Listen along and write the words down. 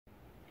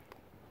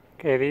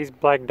Okay, these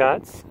black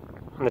dots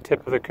on the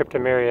tip of the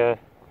Cryptomeria,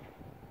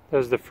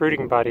 those are the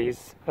fruiting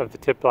bodies of the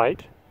tip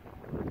blight.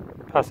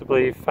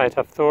 Possibly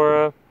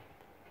Phytophthora,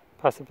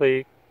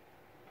 possibly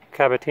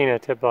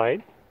kabatina tip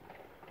blight.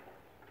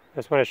 I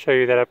just want to show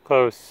you that up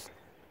close.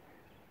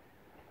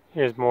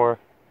 Here's more.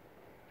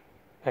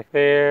 Back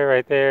there,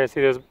 right there.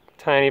 See those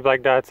tiny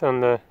black dots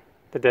on the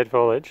dead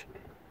foliage?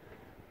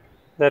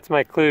 That's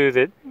my clue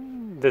that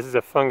this is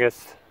a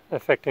fungus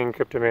affecting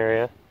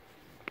Cryptomeria.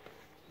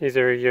 These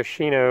are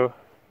Yoshino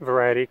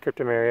variety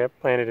Cryptomeria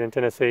planted in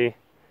Tennessee.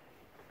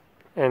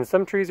 And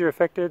some trees are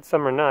affected,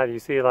 some are not. You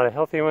see a lot of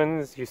healthy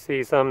ones, you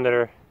see some that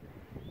are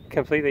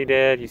completely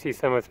dead, you see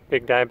some with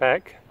big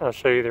dieback. I'll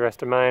show you the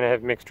rest of mine. I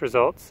have mixed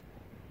results.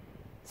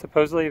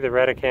 Supposedly the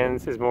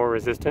Radicans is more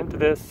resistant to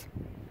this,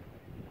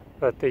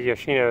 but the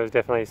Yoshino is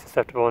definitely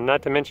susceptible. And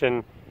not to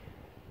mention,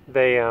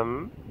 they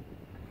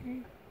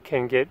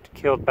can get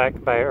killed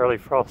back by early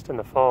frost in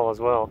the fall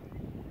as well.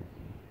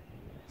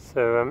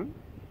 So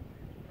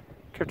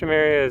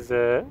Cryptomeria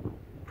is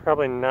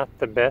probably not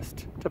the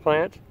best to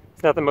plant.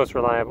 It's not the most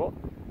reliable,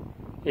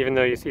 even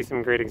though you see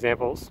some great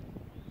examples,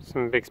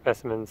 some big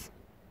specimens.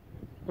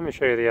 Let me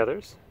show you the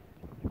others.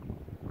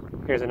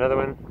 Here's another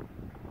one.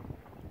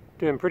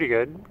 Doing pretty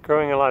good,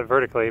 growing a lot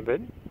vertically,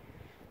 but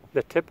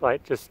the tip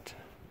blight just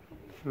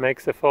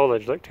makes the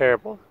foliage look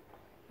terrible.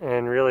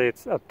 And really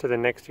it's up to the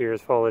next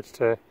year's foliage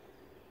to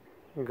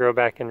grow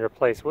back and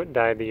replace what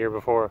died the year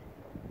before.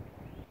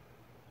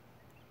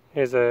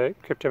 Here's a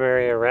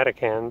Cryptomeria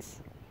Radicans.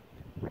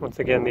 Once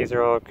again, these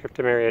are all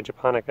Cryptomeria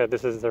japonica.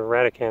 This is the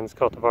Radicans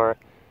cultivar.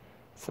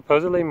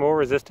 Supposedly more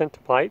resistant to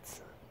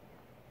blights.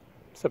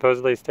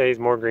 Supposedly stays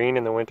more green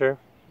in the winter.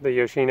 The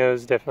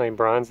Yoshino's definitely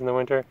bronze in the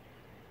winter.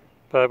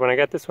 But when I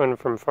got this one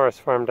from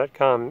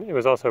forestfarm.com, it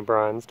was also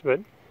bronzed, but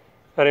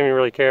I didn't even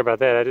really care about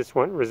that. I just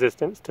want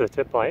resistance to the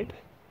tip blight.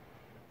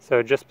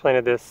 So just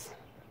planted this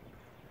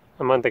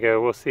a month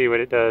ago. We'll see what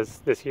it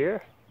does this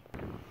year.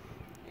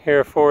 Here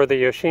are 4 of the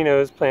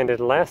Yoshinos planted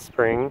last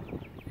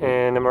spring,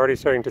 and I'm already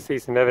starting to see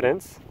some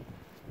evidence,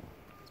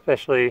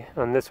 especially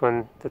on this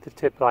one, that the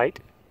tip blight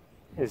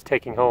is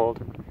taking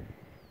hold.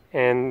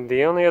 And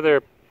the only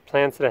other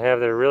plants that I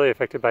have that are really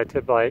affected by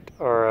tip blight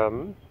are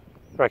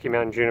Rocky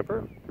Mountain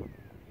juniper,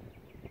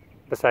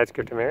 besides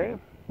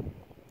Cryptomeria.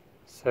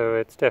 So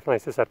it's definitely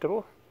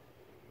susceptible.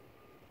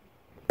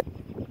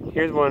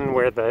 Here's one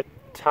where the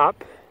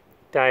top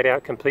died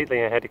out completely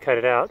and I had to cut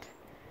it out.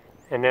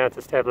 And now it's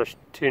established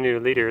 2 new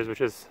leaders,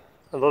 which is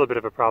a little bit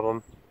of a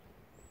problem.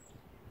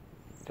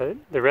 But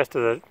the rest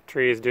of the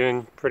tree is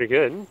doing pretty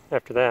good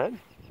after that.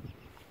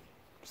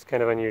 It's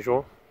kind of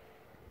unusual.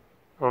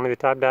 Only the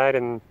top died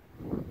and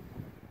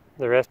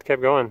the rest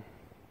kept going.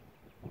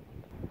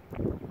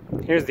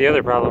 Here's the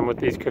other problem with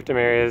these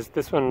Cryptomerias.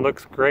 This one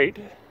looks great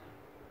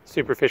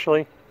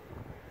superficially,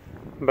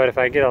 but if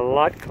I get a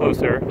lot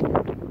closer,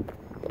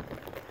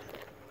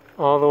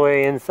 all the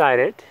way inside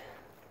it,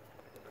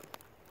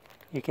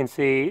 you can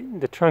see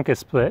the trunk is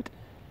split,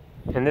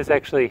 and this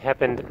actually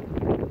happened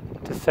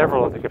to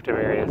several of the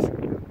Cryptomerias.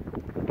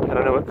 I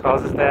don't know what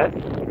causes that.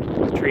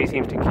 The tree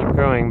seems to keep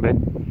growing, but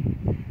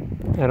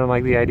I don't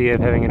like the idea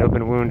of having an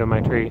open wound on my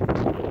tree.